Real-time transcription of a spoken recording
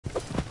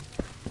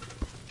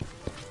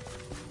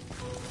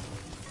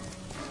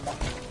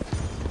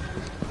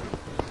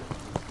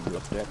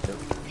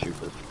objective, shoot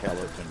the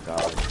skeleton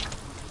guard.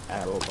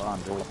 Arrow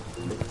bundle,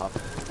 pick up,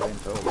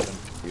 flint open,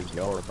 use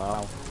your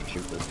bow,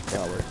 shoot the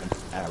skeleton,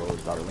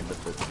 arrows are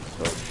limited,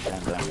 so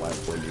stand them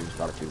wisely, use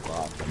R2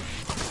 button.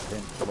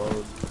 Flint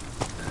load,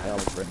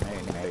 health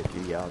remaining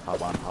 80 out of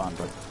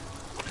 100.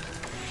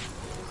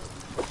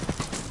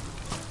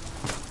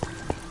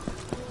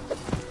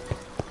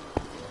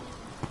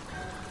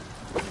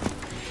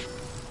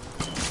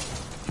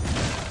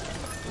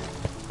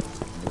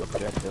 New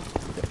objective,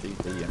 defeat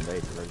the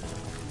invaders.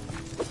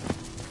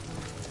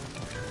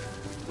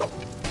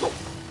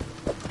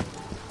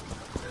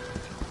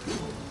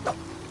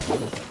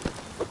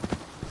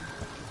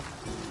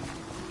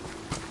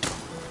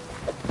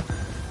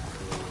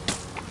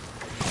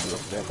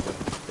 Objective,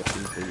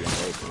 defeat the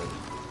invaders.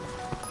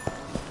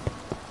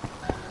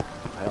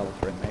 Health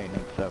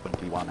remaining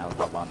 71 out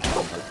of 100.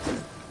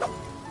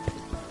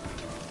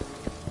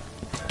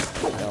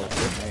 Health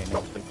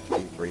remaining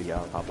 63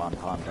 out of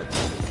 100.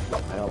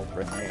 Health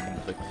remaining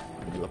 6.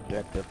 New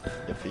objective,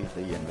 defeat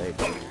the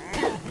invaders.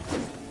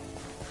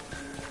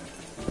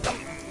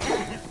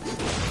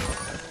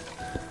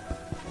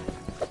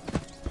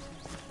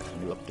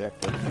 New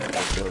objective,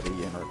 secure the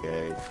inner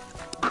gate.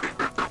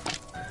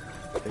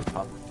 Pick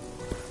up.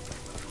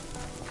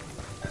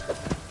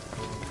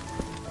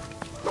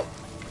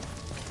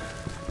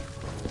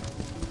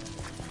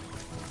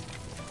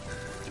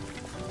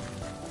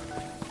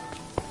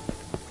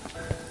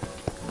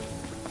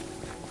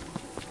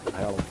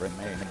 Health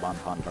remaining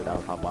 100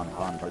 out of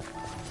 100.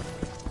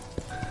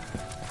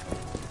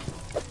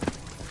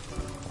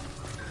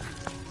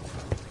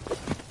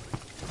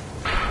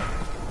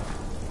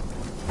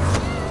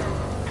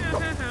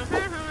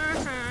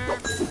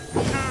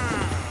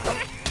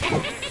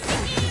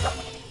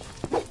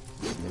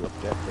 New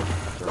objective,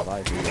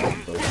 survive the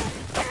ambush.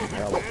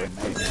 Health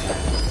remaining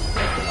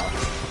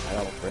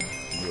 90.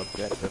 New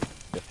objective,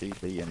 defeat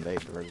the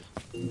invaders.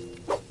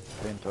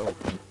 Flint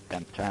open,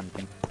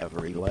 enchanting.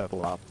 Every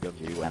level up gives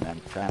you an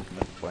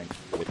enchantment point,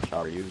 which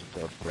are used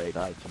to upgrade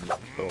items.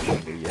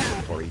 Open the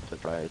inventory to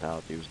try it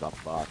out, use that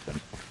button.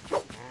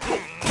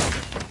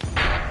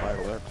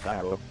 Fireworks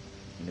arrow.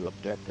 New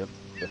objective,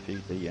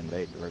 defeat the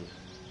invaders.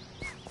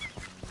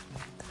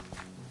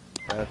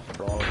 Press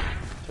cross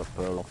to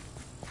pull.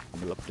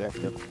 New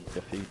objective,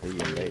 defeat the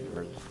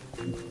invaders.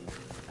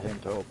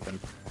 Hint open,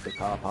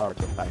 pick up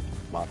artifact.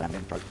 What an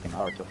interesting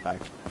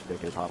artifact.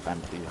 Pick it up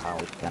and see how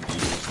it can be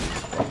used.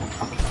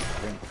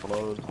 Hint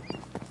closed.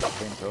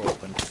 Hint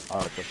open,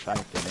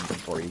 artifact in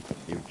inventory.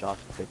 You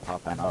just pick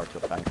up an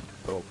artifact.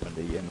 Open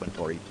the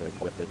inventory to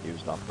equip it,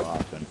 use that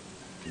button.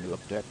 New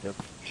objective,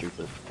 shoot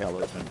the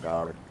skeleton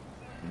guard.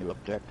 New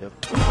objective,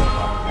 pick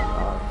up an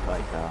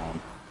upside down.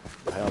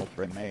 Health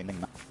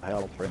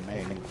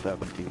remaining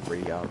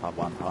 73 out of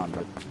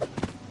 100.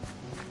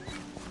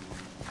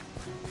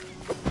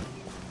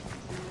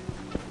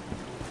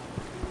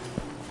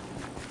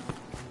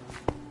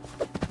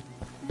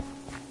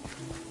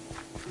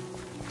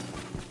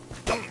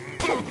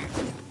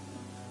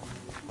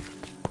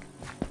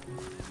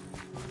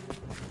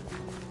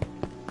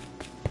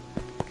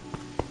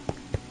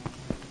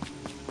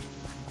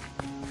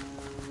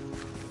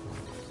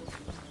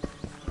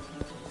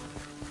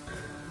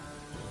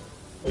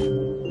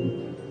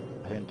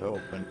 Hint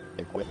open,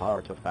 equip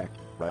artifact,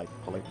 right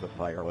click the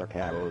firework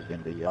arrows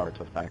in the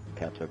artifact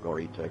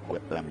category to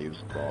equip them,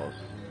 use cross.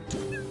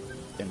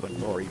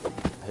 Inventory,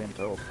 hint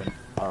open,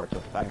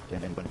 artifact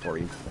in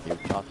inventory. You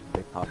just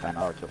pick up an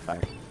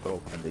artifact,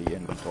 open the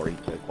inventory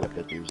to equip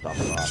it, use that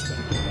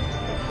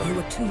button. You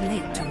were too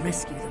late to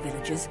rescue the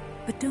villagers,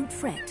 but don't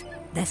fret.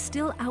 They're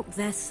still out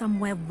there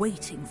somewhere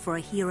waiting for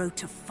a hero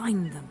to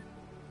find them.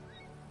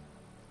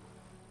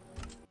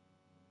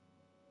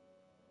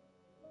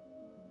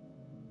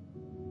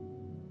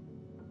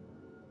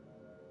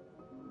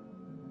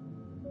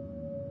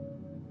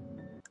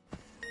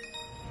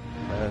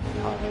 Press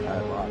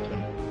hashtag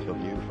button to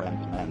view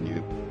friends menu.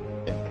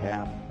 In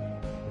camp.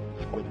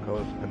 Squid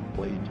coast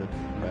completed.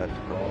 Press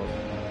cross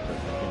to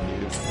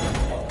continue.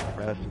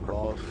 Press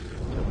cross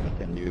to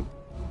continue.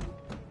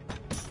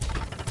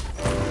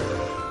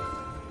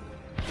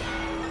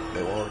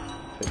 Reward,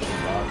 fishing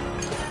rod.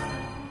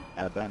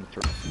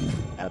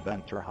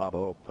 Adventure hub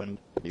opened.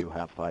 You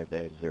have 5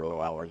 days,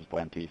 0 hours,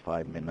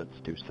 25 minutes,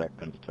 2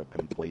 seconds to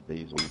complete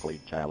these weekly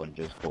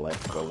challenges.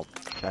 Collect gold.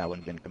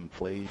 Challenge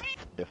incomplete.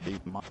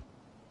 Defeat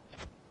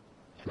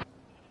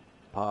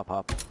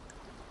Pop-up.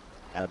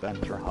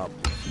 Adventure hub.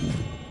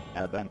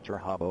 Adventure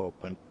hub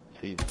open.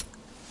 Cease.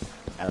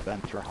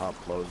 Adventure hub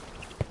closed.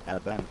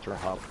 Adventure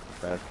hub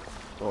press.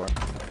 Store.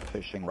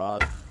 Fishing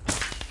rod.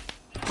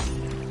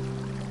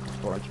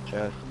 Storage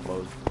chest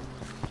closed.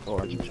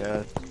 Storage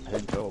chest.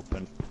 Hint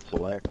open.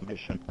 Select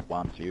mission.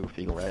 Once you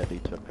feel ready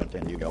to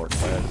continue your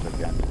quest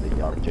against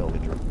the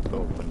artillery,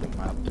 open the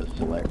map to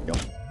select your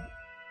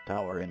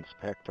tower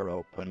inspector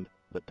opened.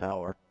 The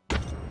tower.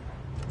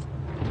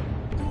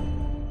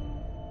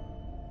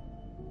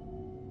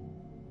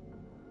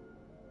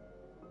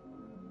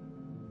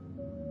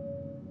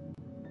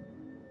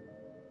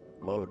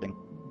 Loading.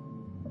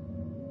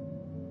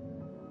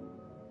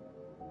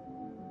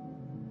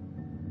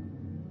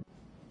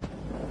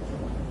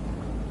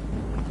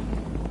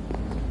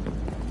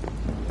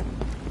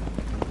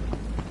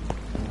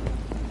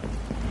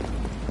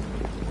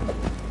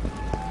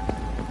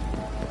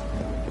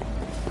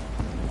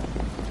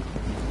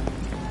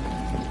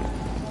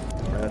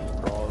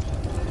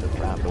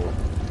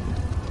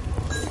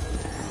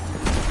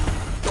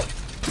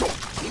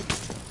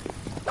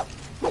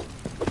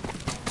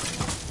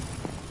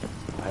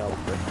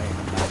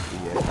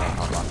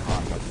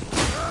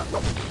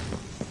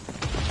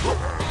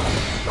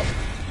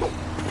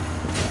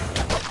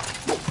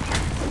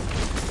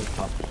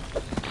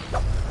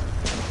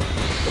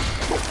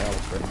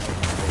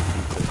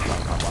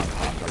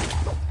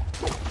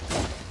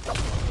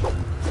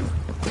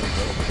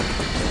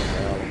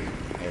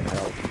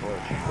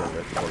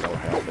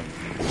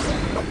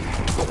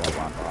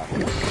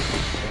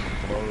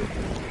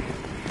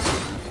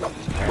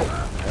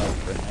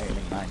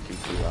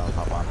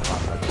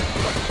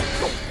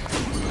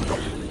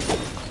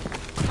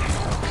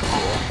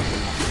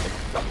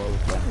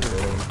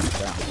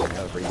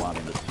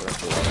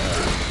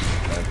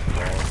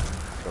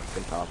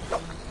 top.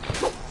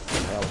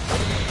 Health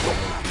remaining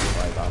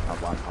 85 out of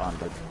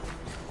 100.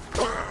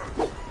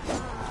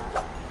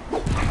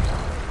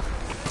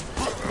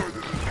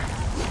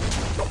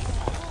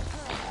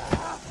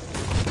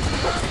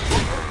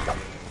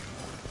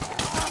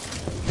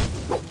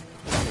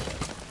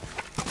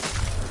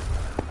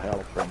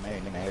 Health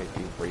remaining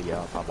 83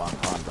 out of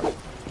 100.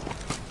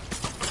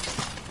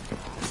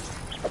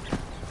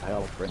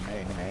 Health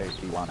remaining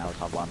 81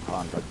 out of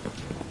 100.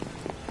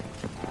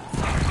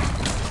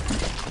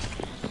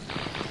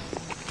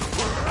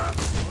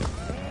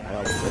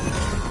 Health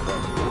remaining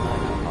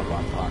 79 out of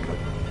 100.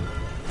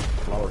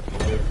 Floor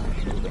clear,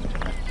 moving to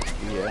next.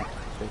 Yeah,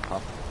 pick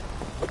up.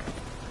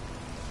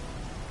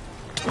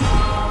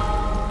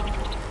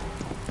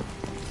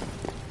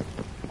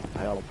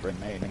 Health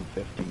remaining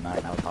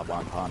 59 out of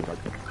 100.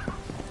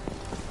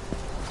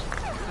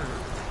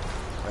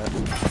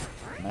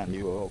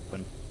 Menu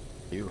open.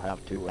 You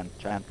have 2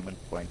 enchantment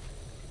points.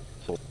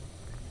 So,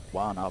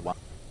 1 of 1.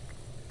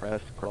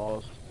 Press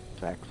cross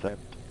to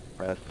accept.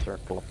 Press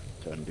circle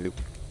to undo.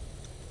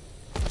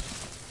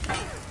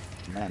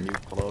 Menu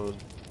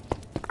closed.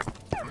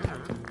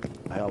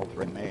 Health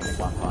remaining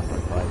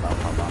 105 out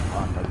of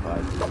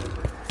 105.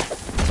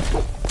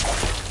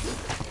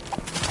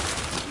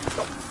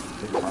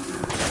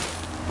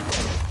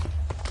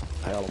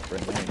 Health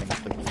remaining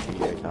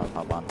 68 out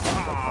of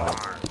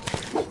 105.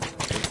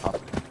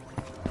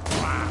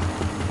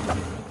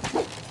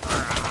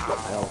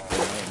 Health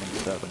remaining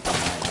 79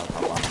 out of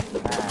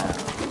 100.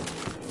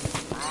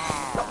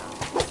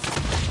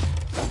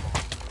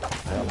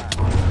 Health,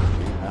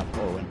 you have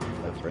 4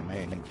 inches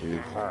remaining 2.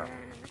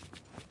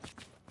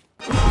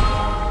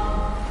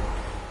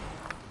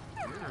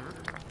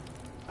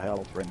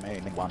 Health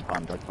remaining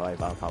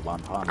 105 out of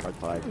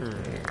 105.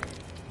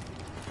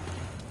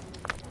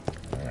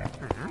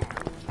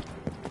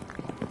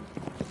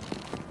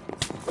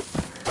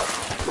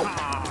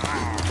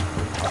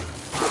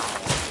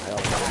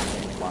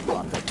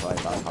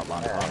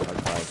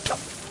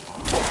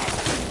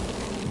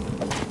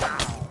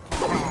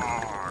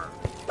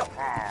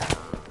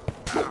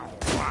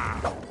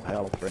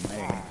 Health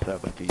remaining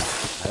 70.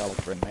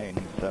 Health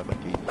remaining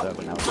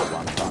 77 out of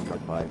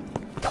 105.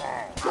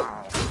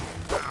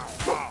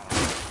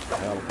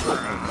 Health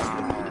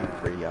remaining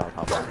 63 out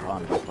of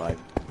 105.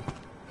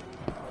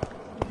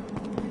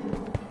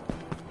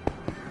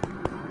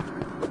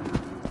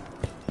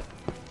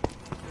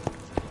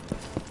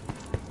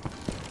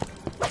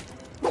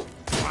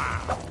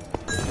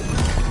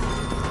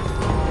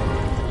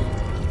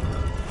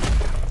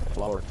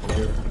 Floor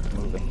clear,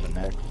 moving to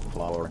next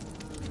floor.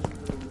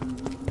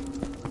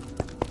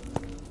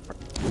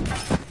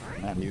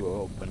 Menu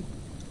open.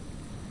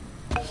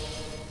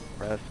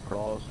 Press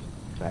cross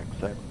to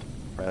accept.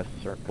 Press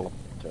circle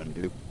to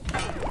undo.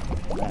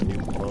 Menu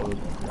closed.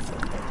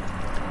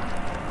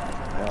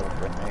 Health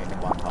remaining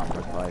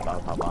 105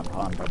 out of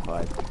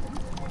 105.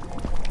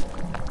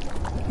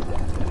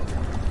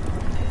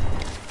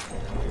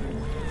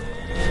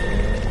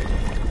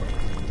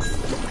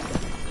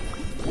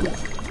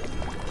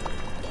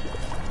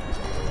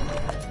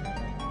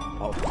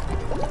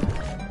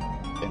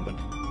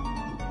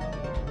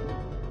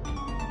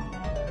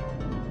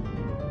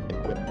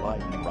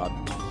 Lightning rod.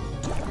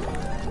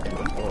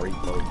 Inventory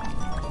closed.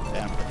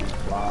 Empty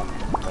slot.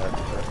 Red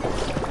circle.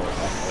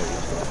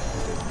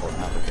 For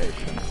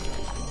navigation.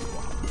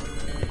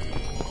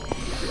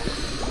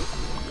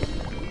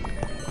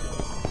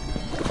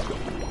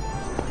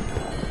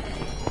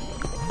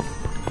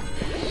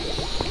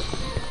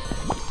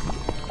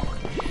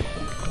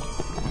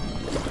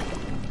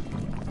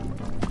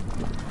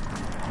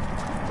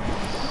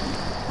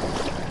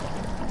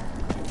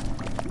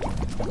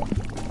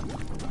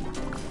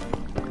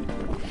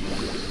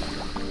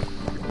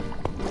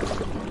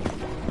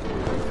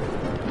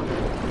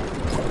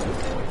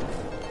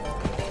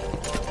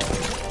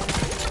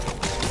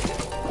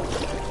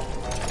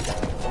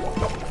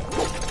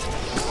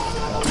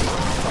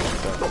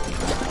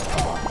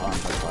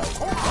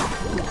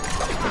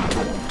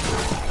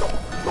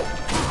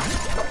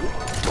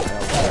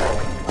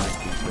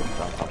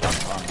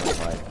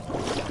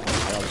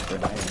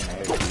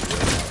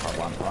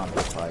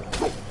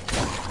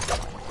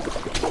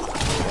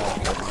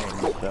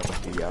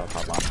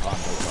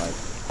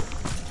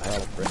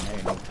 Health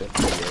remaining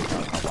 58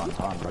 out of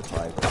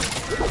 105.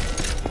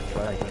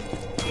 Dragon.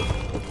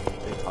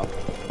 Pick up.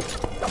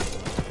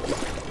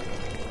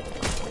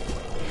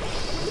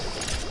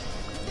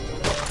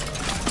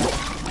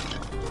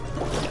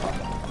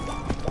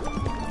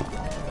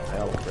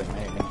 Health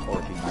remaining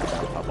 49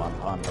 out of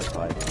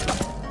 105.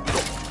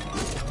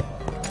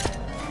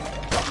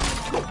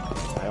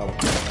 Health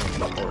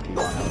remaining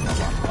 41 out of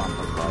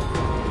 105.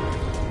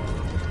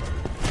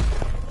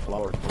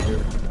 Floor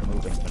clear,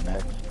 moving to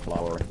next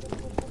floor.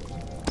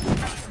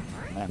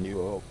 Menu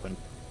open.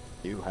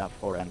 You have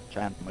 4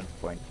 enchantment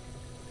points.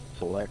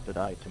 Selected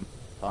item,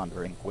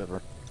 Thundering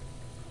Quiver.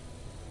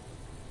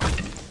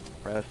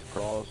 Press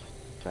cross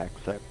to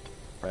accept.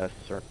 Press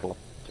circle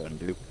to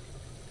undo.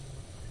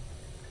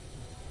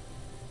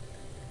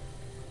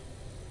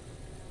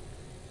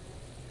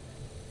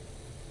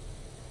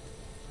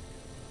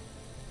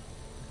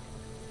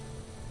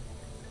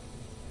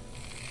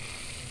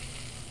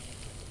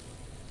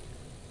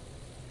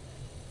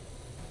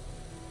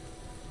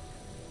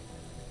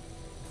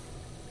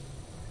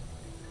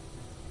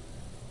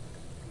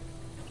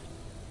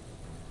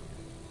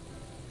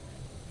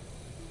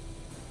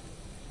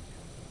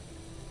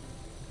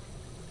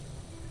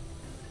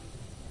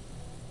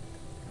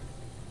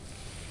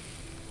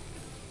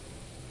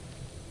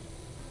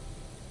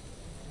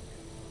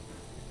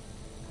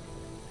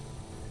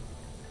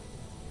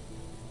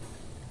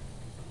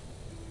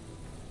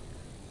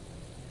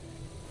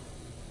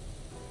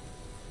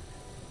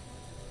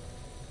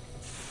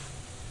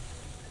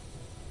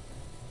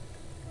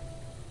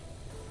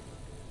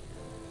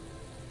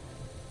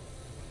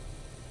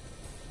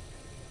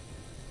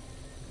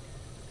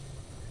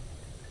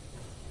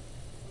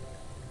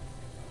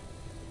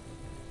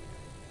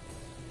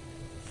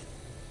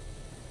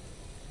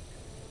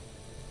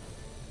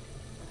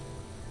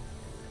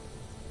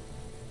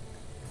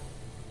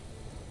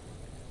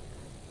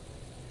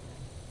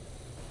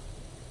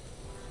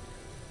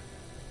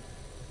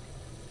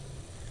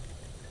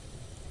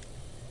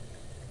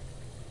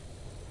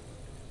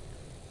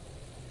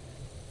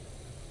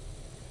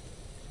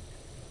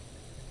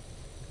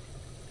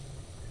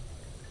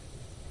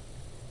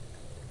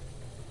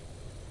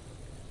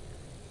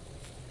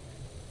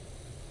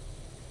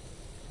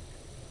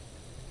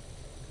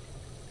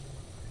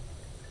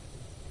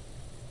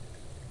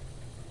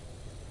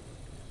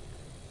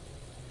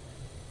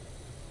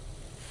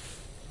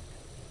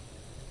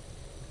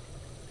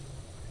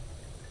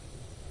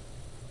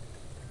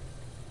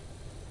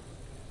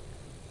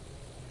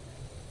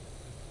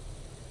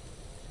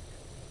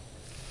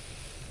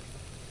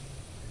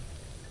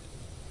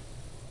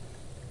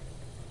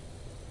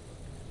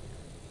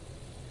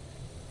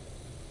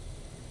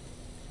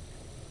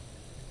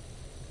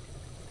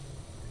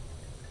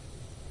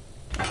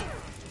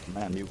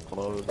 menu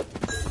closed.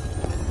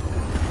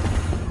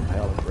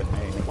 Health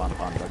remaining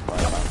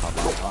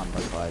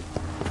 105.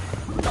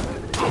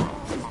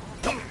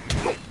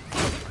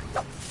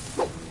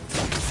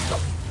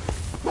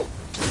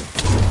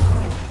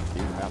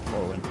 You have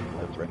fallen.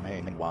 Health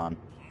remaining 1.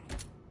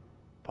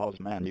 Pause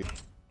menu.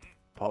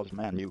 Pause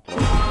menu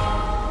closed.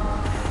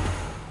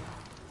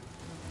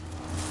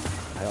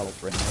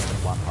 Health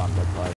remaining 105.